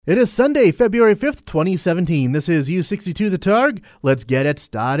It is Sunday, February 5th, 2017. This is U62 The Targ. Let's get it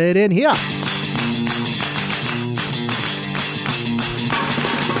started in here.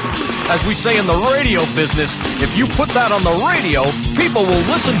 As we say in the radio business, if you put that on the radio, people will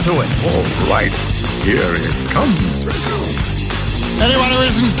listen to it. All right, here it comes. Anyone who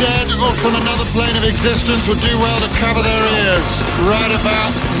isn't dead or from another plane of existence would do well to cover their ears right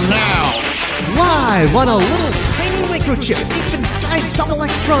about now. Live on a little tiny microchip deep inside some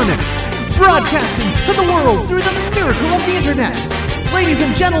electronics, broadcasting to the world through the miracle of the internet. Ladies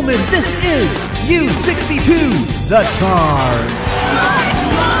and gentlemen, this is U62 The Targ.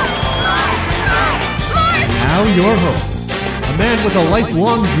 Now your host, a man with a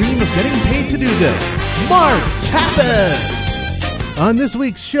lifelong dream of getting paid to do this, Mark Pappas. On this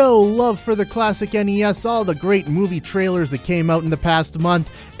week's show, love for the classic NES, all the great movie trailers that came out in the past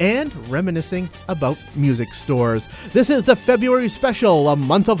month, and reminiscing about music stores. This is the February special, a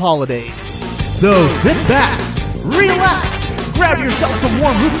month of holidays. So sit back, relax, grab yourself some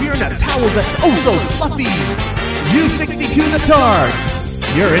warm root beer and a towel that's oh so fluffy. U62 The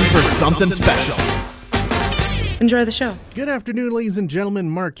Targ, you're in for something special. Enjoy the show. Good afternoon, ladies and gentlemen.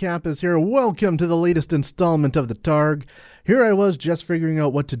 Mark Kappas here. Welcome to the latest installment of The Targ. Here I was just figuring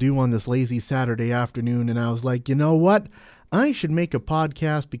out what to do on this lazy Saturday afternoon, and I was like, you know what? I should make a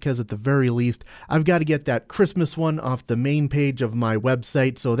podcast because at the very least, I've got to get that Christmas one off the main page of my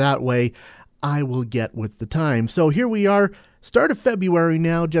website, so that way I will get with the time. So here we are, start of February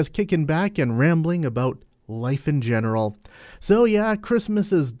now, just kicking back and rambling about life in general. So yeah,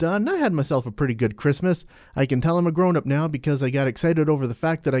 Christmas is done. I had myself a pretty good Christmas. I can tell I'm a grown-up now because I got excited over the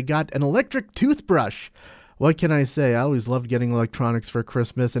fact that I got an electric toothbrush. What can I say? I always loved getting electronics for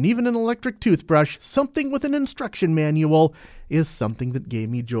Christmas, and even an electric toothbrush, something with an instruction manual, is something that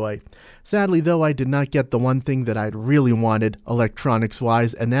gave me joy. Sadly, though, I did not get the one thing that I'd really wanted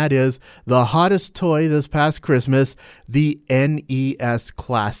electronics-wise, and that is the hottest toy this past Christmas, the NES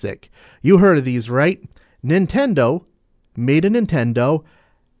Classic. You heard of these, right? Nintendo made a Nintendo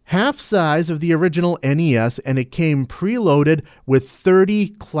half size of the original NES, and it came preloaded with 30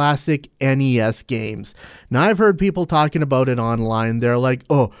 classic NES games. Now, I've heard people talking about it online. They're like,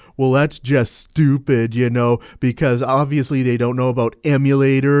 oh, well, that's just stupid, you know, because obviously they don't know about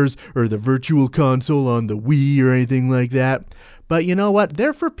emulators or the virtual console on the Wii or anything like that. But you know what?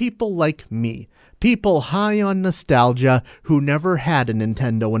 They're for people like me, people high on nostalgia who never had a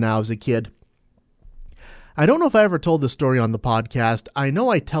Nintendo when I was a kid. I don't know if I ever told this story on the podcast. I know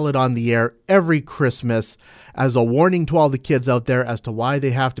I tell it on the air every Christmas as a warning to all the kids out there as to why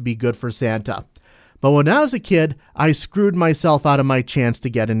they have to be good for Santa. But when I was a kid, I screwed myself out of my chance to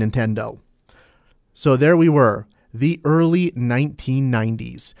get a Nintendo. So there we were, the early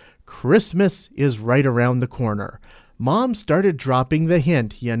 1990s. Christmas is right around the corner. Mom started dropping the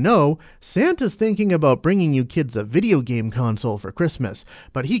hint, you know, Santa's thinking about bringing you kids a video game console for Christmas,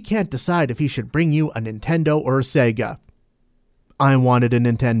 but he can't decide if he should bring you a Nintendo or a Sega. I wanted a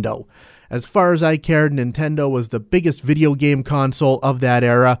Nintendo. As far as I cared, Nintendo was the biggest video game console of that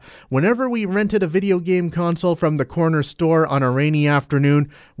era. Whenever we rented a video game console from the corner store on a rainy afternoon,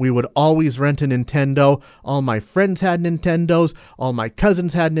 we would always rent a Nintendo. All my friends had Nintendos. All my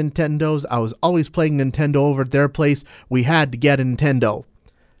cousins had Nintendos. I was always playing Nintendo over at their place. We had to get a Nintendo.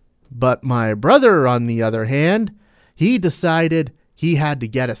 But my brother, on the other hand, he decided he had to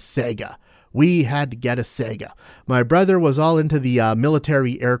get a Sega. We had to get a Sega. My brother was all into the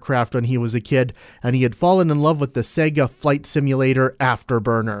military aircraft when he was a kid, and he had fallen in love with the Sega Flight Simulator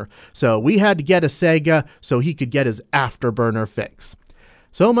Afterburner. So we had to get a Sega so he could get his Afterburner fix.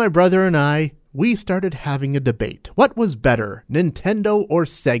 So my brother and I, we started having a debate. What was better, Nintendo or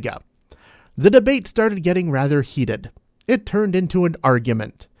Sega? The debate started getting rather heated. It turned into an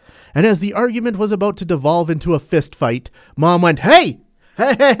argument. And as the argument was about to devolve into a fist fight, Mom went, Hey!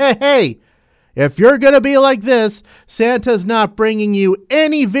 If you're going to be like this, Santa's not bringing you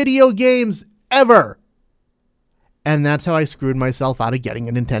any video games ever. And that's how I screwed myself out of getting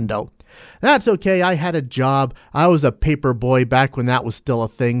a Nintendo. That's okay, I had a job. I was a paper boy back when that was still a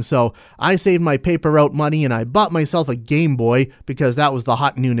thing, so I saved my paper route money and I bought myself a Game Boy because that was the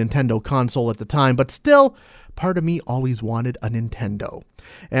hot new Nintendo console at the time, but still, part of me always wanted a Nintendo.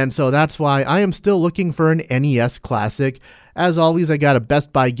 And so that's why I am still looking for an NES Classic. As always, I got a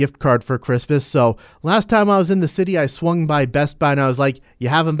Best Buy gift card for Christmas, so last time I was in the city, I swung by Best Buy and I was like, you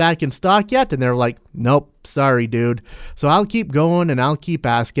have them back in stock yet? And they're like, nope, sorry, dude. So I'll keep going and I'll keep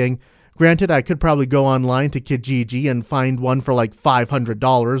asking. Granted, I could probably go online to Kijiji and find one for like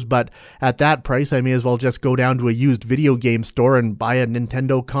 $500, but at that price, I may as well just go down to a used video game store and buy a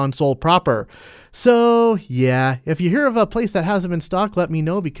Nintendo console proper. So, yeah, if you hear of a place that has them in stock, let me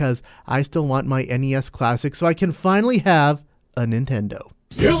know because I still want my NES Classic so I can finally have a Nintendo.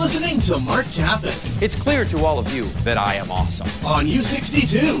 You're listening to Mark Kappas It's clear to all of you that I am awesome. on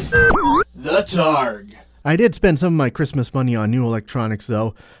U62, The Targ. I did spend some of my Christmas money on new electronics,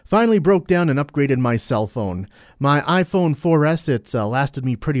 though. Finally broke down and upgraded my cell phone. My iPhone 4S, it's lasted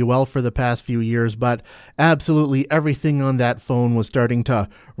me pretty well for the past few years, but absolutely everything on that phone was starting to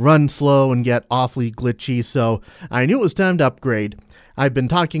run slow and get awfully glitchy, so I knew it was time to upgrade. I've been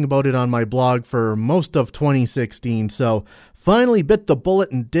talking about it on my blog for most of 2016, so finally bit the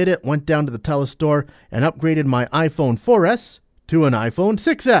bullet and did it, went down to the Telestore and upgraded my iPhone 4S to an iPhone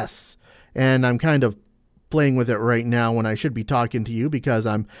 6S. And I'm kind of playing with it right now when I should be talking to you because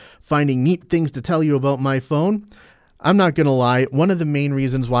I'm finding neat things to tell you about my phone. I'm not going to lie, one of the main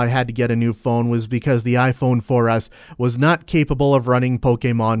reasons why I had to get a new phone was because the iPhone 4S was not capable of running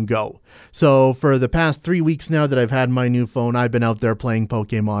Pokemon Go. So for the past 3 weeks now that I've had my new phone, I've been out there playing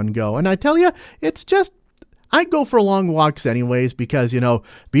Pokemon Go. And I tell you, it's just, I go for long walks anyways because,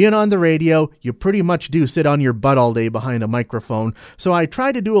 being on the radio, you pretty much do sit on your butt all day behind a microphone. So I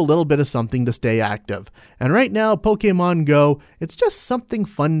try to do a little bit of something to stay active. And right now, Pokemon Go, it's just something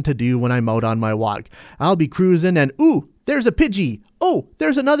fun to do when I'm out on my walk. I'll be cruising and, ooh, there's a Pidgey. Oh,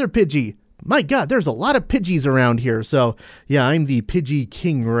 there's another Pidgey. My God, there's a lot of Pidgeys around here. So, yeah, I'm the Pidgey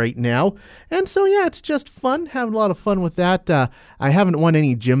king right now. And so, yeah, it's just fun. Having a lot of fun with that. I haven't won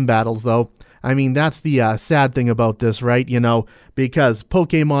any gym battles, though. I mean, that's the sad thing about this, right? Because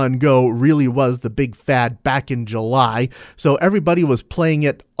Pokemon Go really was the big fad back in July. So everybody was playing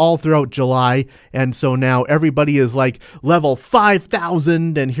it all throughout July. And so now everybody is like level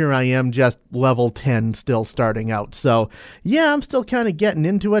 5,000. And here I am just level 10 still starting out. So yeah, I'm still kind of getting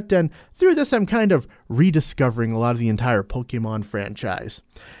into it. And through this, I'm kind of rediscovering a lot of the entire Pokemon franchise.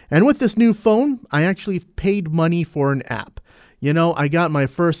 And with this new phone, I actually paid money for an app. I got my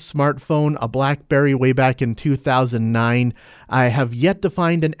first smartphone, a BlackBerry, way back in 2009. I have yet to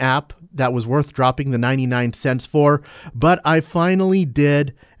find an app that was worth dropping the 99 cents for, but I finally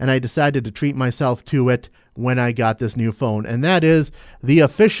did, and I decided to treat myself to it when I got this new phone, and that is the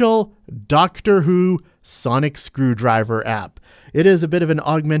official Doctor Who Sonic Screwdriver app. It is a bit of an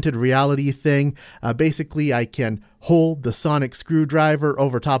augmented reality thing. Basically, I can hold the sonic screwdriver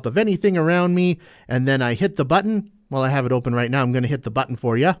over top of anything around me, and then I hit the button. Well, I have it open right now. I'm going to hit the button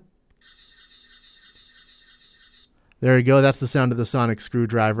for you. There you go. That's the sound of the sonic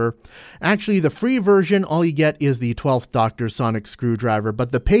screwdriver. Actually, the free version, all you get is the 12th Doctor sonic screwdriver.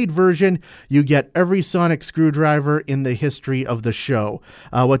 But the paid version, you get every sonic screwdriver in the history of the show.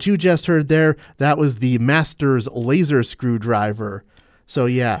 What you just heard there, that was the Master's laser screwdriver. So,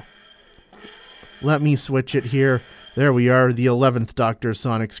 yeah. Let me switch it here. There we are, the 11th Doctor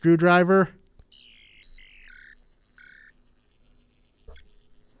sonic screwdriver.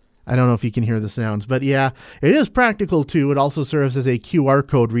 I don't know if you can hear the sounds, but yeah, it is practical too. It also serves as a QR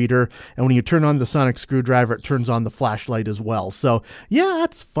code reader, and when you turn on the sonic screwdriver, it turns on the flashlight as well. So yeah,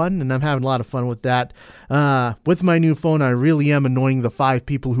 that's fun, and I'm having a lot of fun with that. With my new phone, I really am annoying the 5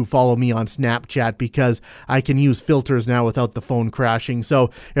 people who follow me on Snapchat because I can use filters now without the phone crashing.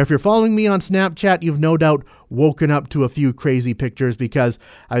 So if you're following me on Snapchat, you've no doubt woken up to a few crazy pictures because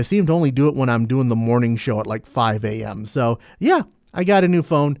I seem to only do it when I'm doing the morning show at like 5 a.m. So yeah. I got a new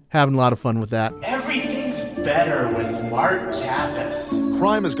phone, having a lot of fun with that. Everything's better with Mark Kappas.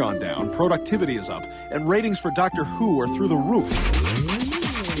 Crime has gone down, productivity is up, and ratings for Doctor Who are through the roof.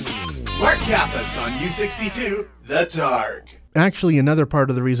 Mark Kappas on U62, The Targ. Actually, another part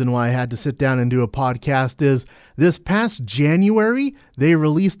of the reason why I had to sit down and do a podcast is this past January, they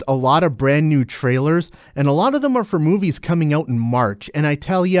released a lot of brand new trailers, and a lot of them are for movies coming out in March. And I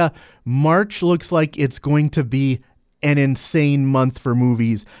tell you, March looks like it's going to be an insane month for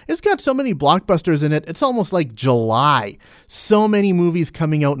movies. It's got so many blockbusters in it, it's almost like July. So many movies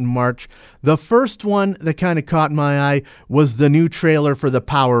coming out in March. The first one that kind of caught my eye was the new trailer for the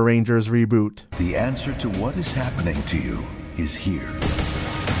Power Rangers reboot. The answer to what is happening to you is here.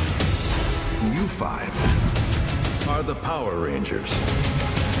 You 5 are the Power Rangers.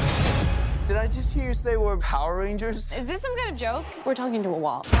 Did I just hear you say we're Power Rangers? Is this some kind of joke? We're talking to a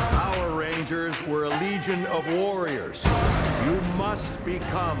wall. Power Rangers were a legion of warriors. You must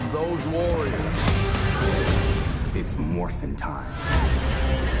become those warriors. It's morphin' time.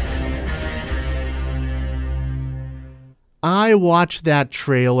 I watched that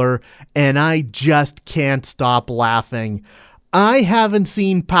trailer and I just can't stop laughing. I haven't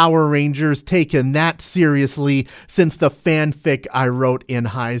seen Power Rangers taken that seriously since the fanfic I wrote in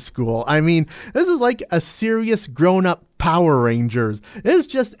high school. I mean, this is like a serious grown-up Power Rangers. It's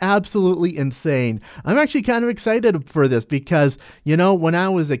just absolutely insane. I'm actually kind of excited for this because, you know, when I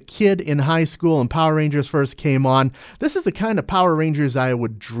was a kid in high school and Power Rangers first came on, this is the kind of Power Rangers I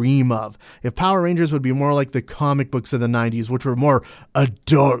would dream of. If Power Rangers would be more like the comic books of the 90s, which were more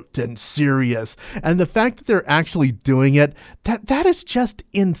adult and serious. And the fact that they're actually doing it, that is just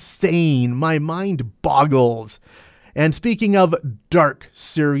insane. My mind boggles. And speaking of dark,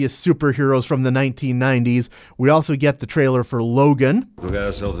 serious superheroes from the 1990s, we also get the trailer for Logan. We got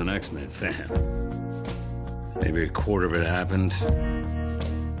ourselves an X-Men fan. Maybe a quarter of it happened,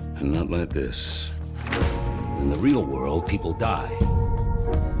 and not like this. In the real world, people die.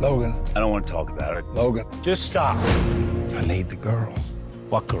 Logan. I don't want to talk about it. Logan. Just stop. I need the girl.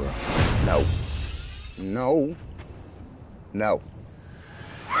 What girl? No. No. No.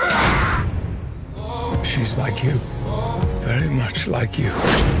 She's like you. Very much like you.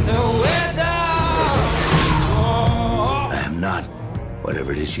 I am not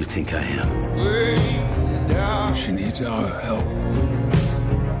whatever it is you think I am. She needs our help.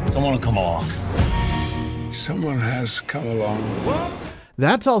 Someone will come along. Someone has come along.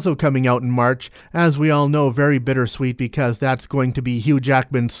 That's also coming out in March, as we all know, very bittersweet because that's going to be Hugh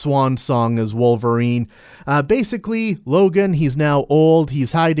Jackman's swan song as Wolverine. Basically, Logan, he's now old.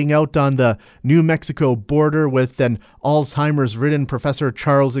 He's hiding out on the New Mexico border with an Alzheimer's-ridden Professor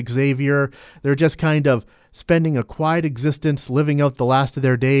Charles Xavier. They're just kind of spending a quiet existence, living out the last of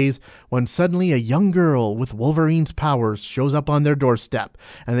their days, when suddenly a young girl with Wolverine's powers shows up on their doorstep,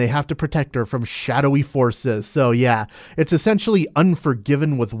 and they have to protect her from shadowy forces. So yeah, it's essentially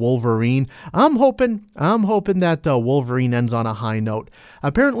Unforgiven with Wolverine. I'm hoping that Wolverine ends on a high note.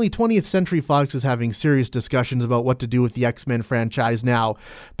 Apparently 20th Century Fox is having serious discussions about what to do with the X-Men franchise now,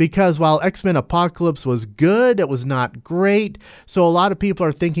 because while X-Men Apocalypse was good, it was not great. So a lot of people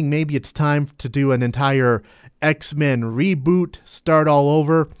are thinking maybe it's time to do an entire X-Men reboot, start all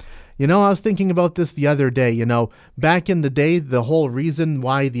over. You know, I was thinking about this the other day. You know, back in the day, the whole reason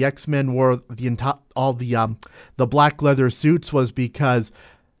why the X-Men wore the black leather suits was because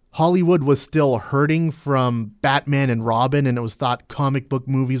Hollywood was still hurting from Batman and Robin, and it was thought comic book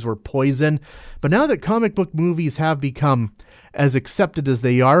movies were poison. But now that comic book movies have become as accepted as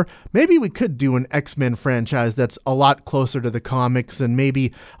they are, maybe we could do an X-Men franchise that's a lot closer to the comics and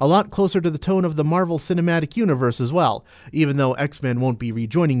maybe a lot closer to the tone of the Marvel Cinematic Universe as well, even though X-Men won't be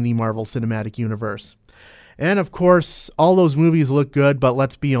rejoining the Marvel Cinematic Universe. And of course, all those movies look good, but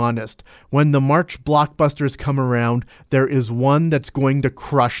let's be honest. When the March blockbusters come around, there is one that's going to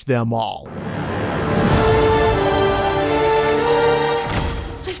crush them all.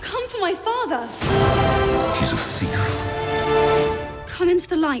 I've come for my father. He's a thief. Come into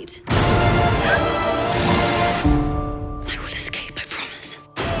the light. I will escape, I promise.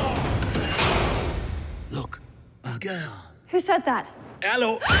 Look, a girl. Who said that?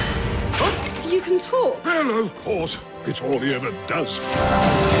 Hello. You can talk. Hello, of course. It's all he ever does.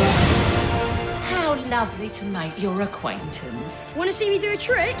 How lovely to make your acquaintance. Want to see me do a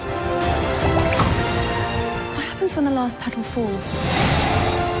trick? What happens when the last petal falls?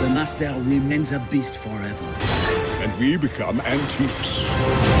 The Nastel remains a beast forever. And we become antiques.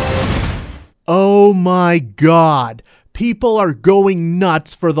 Oh my God. People are going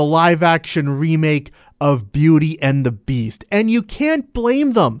nuts for the live-action remake of Beauty and the Beast. And you can't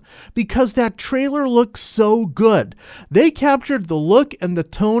blame them because that trailer looks so good. They captured the look and the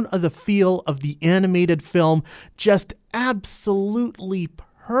tone of the feel of the animated film just absolutely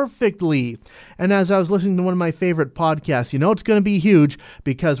perfectly. And as I was listening to one of my favorite podcasts, you know it's going to be huge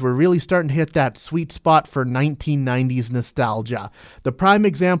because we're really starting to hit that sweet spot for 1990s nostalgia. The prime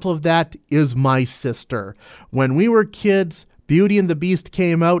example of that is my sister. When we were kids, Beauty and the Beast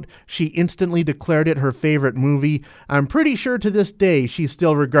came out, she instantly declared it her favorite movie. I'm pretty sure to this day she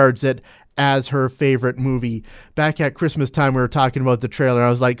still regards it as her favorite movie. Back at Christmas time, we were talking about the trailer. I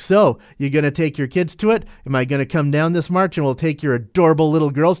was like, so, you going to take your kids to it? Am I going to come down this March and we'll take your adorable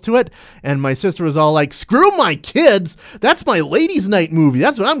little girls to it? And my sister was all like, screw my kids! That's my ladies' night movie.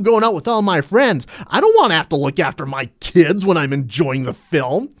 That's when I'm going out with all my friends. I don't want to have to look after my kids when I'm enjoying the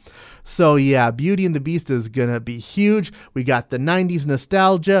film. So yeah, Beauty and the Beast is gonna be huge. We got the 90s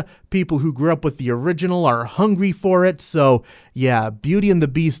nostalgia. People who grew up with the original are hungry for it. So yeah, Beauty and the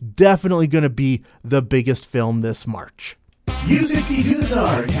Beast definitely gonna be the biggest film this March. U62 The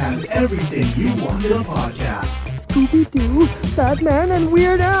Dark has everything you want in a podcast. Scooby-Doo, Batman, and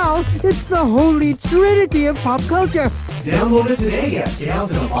Weird Al. It's the holy trinity of pop culture. Download it today at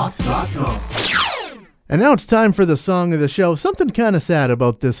galesinabox.com. And now it's time for the song of the show. Something kind of sad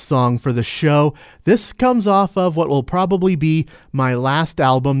about this song for the show. This comes off of what will probably be my last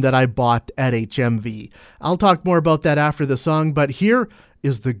album that I bought at HMV. I'll talk more about that after the song, but here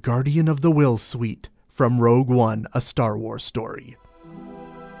is the Guardian of the Will Suite from Rogue One, A Star Wars Story.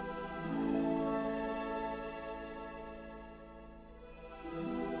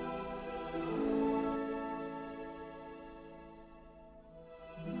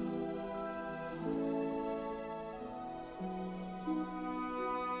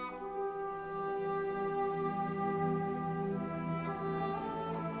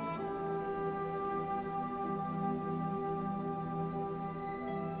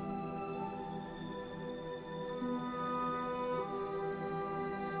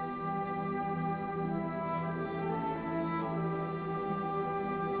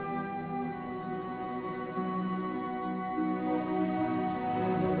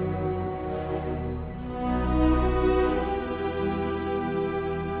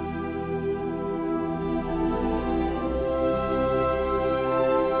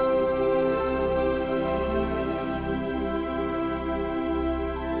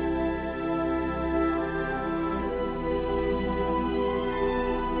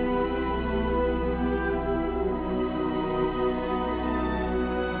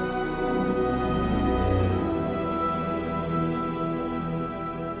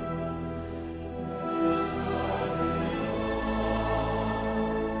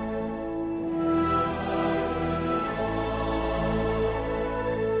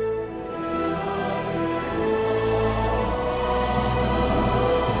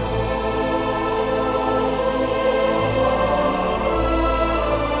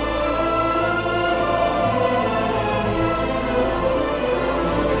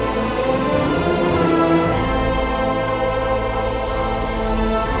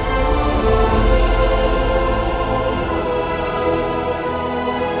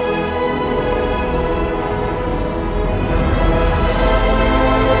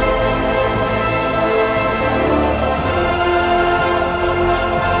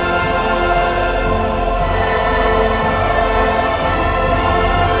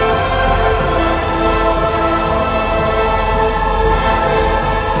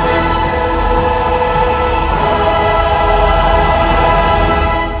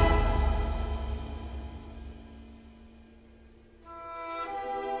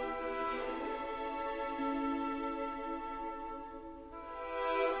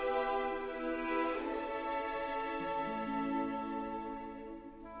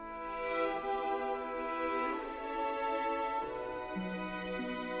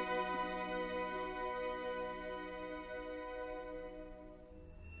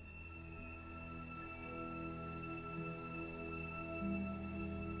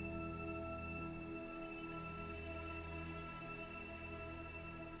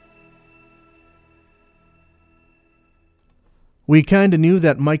 We kind of knew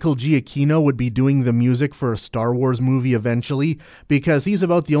that Michael Giacchino would be doing the music for a Star Wars movie eventually, because he's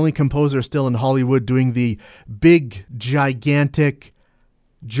about the only composer still in Hollywood doing the big, gigantic,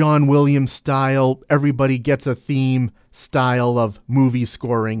 John Williams style, everybody gets a theme style of movie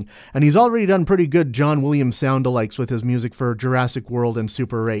scoring. And he's already done pretty good John Williams sound-alikes with his music for Jurassic World and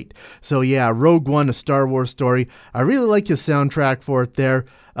Super 8. So yeah, Rogue One, A Star Wars Story. I really like his soundtrack for it there.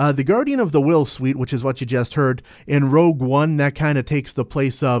 The Guardian of the Will Suite, which is what you just heard, in Rogue One, that kind of takes the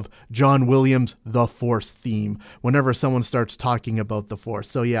place of John Williams' The Force theme whenever someone starts talking about the Force.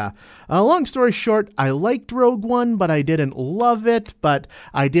 So yeah, long story short, I liked Rogue One, but I didn't love it, but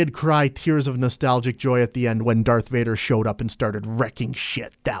I did cry tears of nostalgic joy at the end when Darth Vader showed up and started wrecking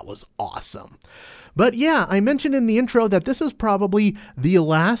shit. That was awesome. But yeah, I mentioned in the intro that this is probably the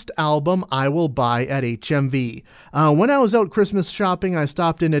last album I will buy at HMV. When I was out Christmas shopping, I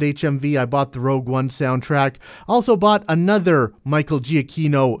stopped in at HMV. I bought the Rogue One soundtrack. Also bought another Michael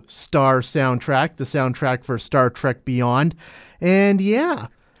Giacchino Star soundtrack, the soundtrack for Star Trek Beyond. And yeah,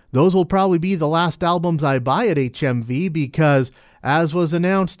 those will probably be the last albums I buy at HMV because, as was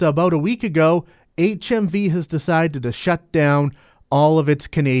announced about a week ago, HMV has decided to shut down all of its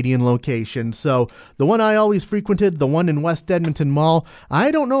Canadian locations. So the one I always frequented, the one in West Edmonton Mall,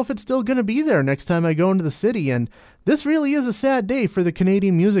 I don't know if it's still going to be there next time I go into the city. And this really is a sad day for the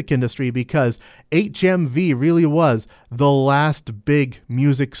Canadian music industry because HMV really was the last big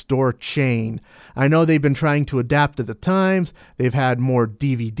music store chain. I know they've been trying to adapt to the times. They've had more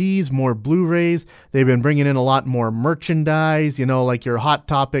DVDs, more Blu-rays. They've been bringing in a lot more merchandise, like your Hot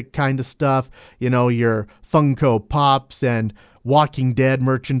Topic kind of stuff, your Funko Pops and Walking Dead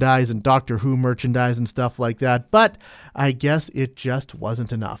merchandise and Doctor Who merchandise and stuff like that. But I guess it just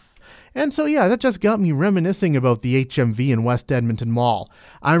wasn't enough. And so, yeah, that just got me reminiscing about the HMV in West Edmonton Mall.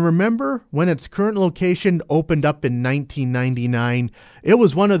 I remember when its current location opened up in 1999, it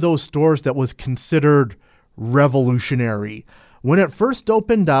was one of those stores that was considered revolutionary. When it first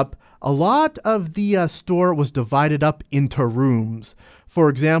opened up, a lot of the store was divided up into rooms. For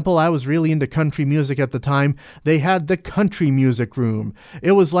example, I was really into country music at the time. They had the country music room.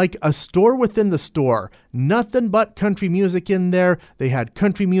 It was like a store within the store. Nothing but country music in there. They had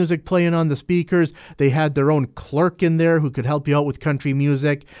country music playing on the speakers. They had their own clerk in there who could help you out with country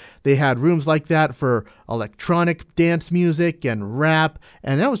music. They had rooms like that for electronic dance music and rap.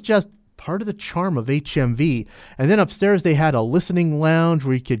 And that was just part of the charm of HMV. And then upstairs they had a listening lounge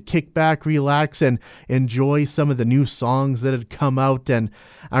where you could kick back, relax, and enjoy some of the new songs that had come out. And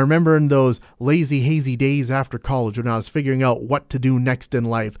I remember in those lazy, hazy days after college when I was figuring out what to do next in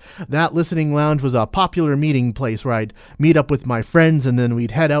life, that listening lounge was a popular meeting place where I'd meet up with my friends and then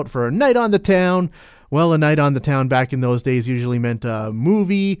we'd head out for a night on the town. Well, a night on the town back in those days usually meant a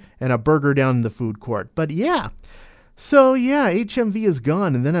movie and a burger down in the food court. But yeah. So yeah, HMV is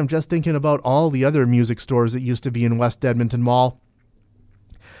gone, and then I'm just thinking about all the other music stores that used to be in West Edmonton Mall.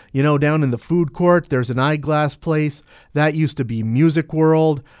 You know, down in the food court, there's an eyeglass place. That used to be Music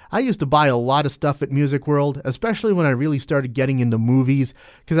World. I used to buy a lot of stuff at Music World, especially when I really started getting into movies,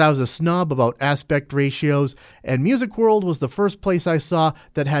 because I was a snob about aspect ratios, and Music World was the first place I saw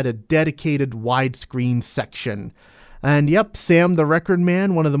that had a dedicated widescreen section. And yep, Sam the Record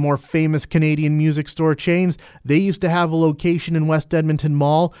Man, one of the more famous Canadian music store chains, they used to have a location in West Edmonton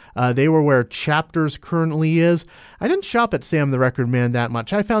Mall. They were where Chapters currently is. I didn't shop at Sam the Record Man that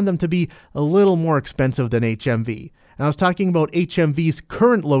much. I found them to be a little more expensive than HMV. And I was talking about HMV's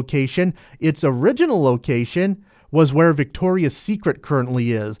current location. Its original location was where Victoria's Secret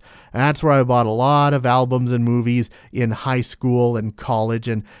currently is. That's where I bought a lot of albums and movies in high school and college,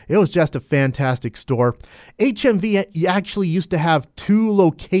 and it was just a fantastic store. HMV actually used to have 2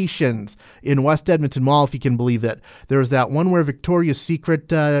 locations in West Edmonton Mall, if you can believe it. There was that one where Victoria's Secret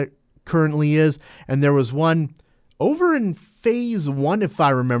currently is, and there was one over in Phase 1, if I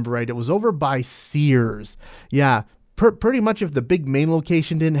remember right. It was over by Sears. Yeah, pretty much if the big main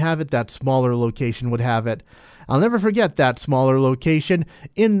location didn't have it, that smaller location would have it. I'll never forget that smaller location.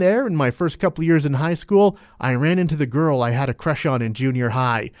 In there, in my first couple of years in high school, I ran into the girl I had a crush on in junior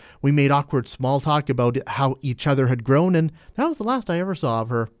high. We made awkward small talk about how each other had grown, and that was the last I ever saw of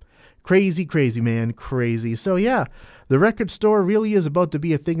her. Crazy, crazy, man, crazy. So yeah, the record store really is about to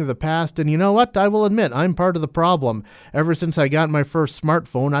be a thing of the past, and you know what? I will admit, I'm part of the problem. Ever since I got my first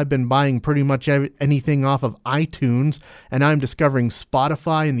smartphone, I've been buying pretty much anything off of iTunes, and I'm discovering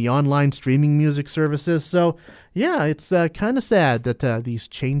Spotify and the online streaming music services. So yeah, it's kind of sad that these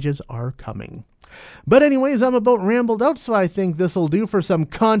changes are coming. But anyways, I'm about rambled out, so I think this will do for some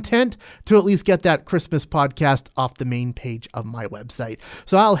content to at least get that Christmas podcast off the main page of my website.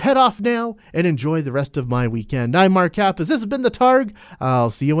 So I'll head off now and enjoy the rest of my weekend. I'm Mark Kappas. This has been The Targ.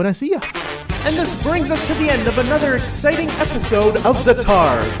 I'll see you when I see you. And this brings us to the end of another exciting episode of The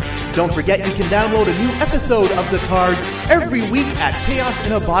Targ. Don't forget you can download a new episode of The Targ every week at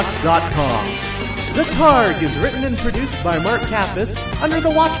chaosinabox.com. The Targ is written and produced by Mark Kappas under the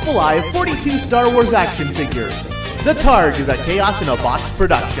watchful eye of 42 Star Wars action figures. The Targ is a Chaos in a Box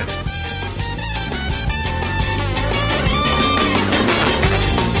production.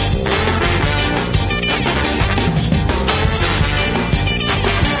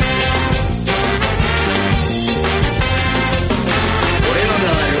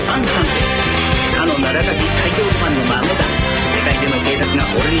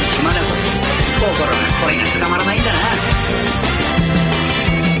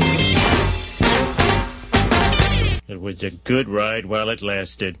 It was a good ride while it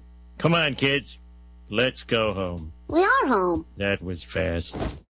lasted. Come on, kids. Let's go home. We are home. That was fast.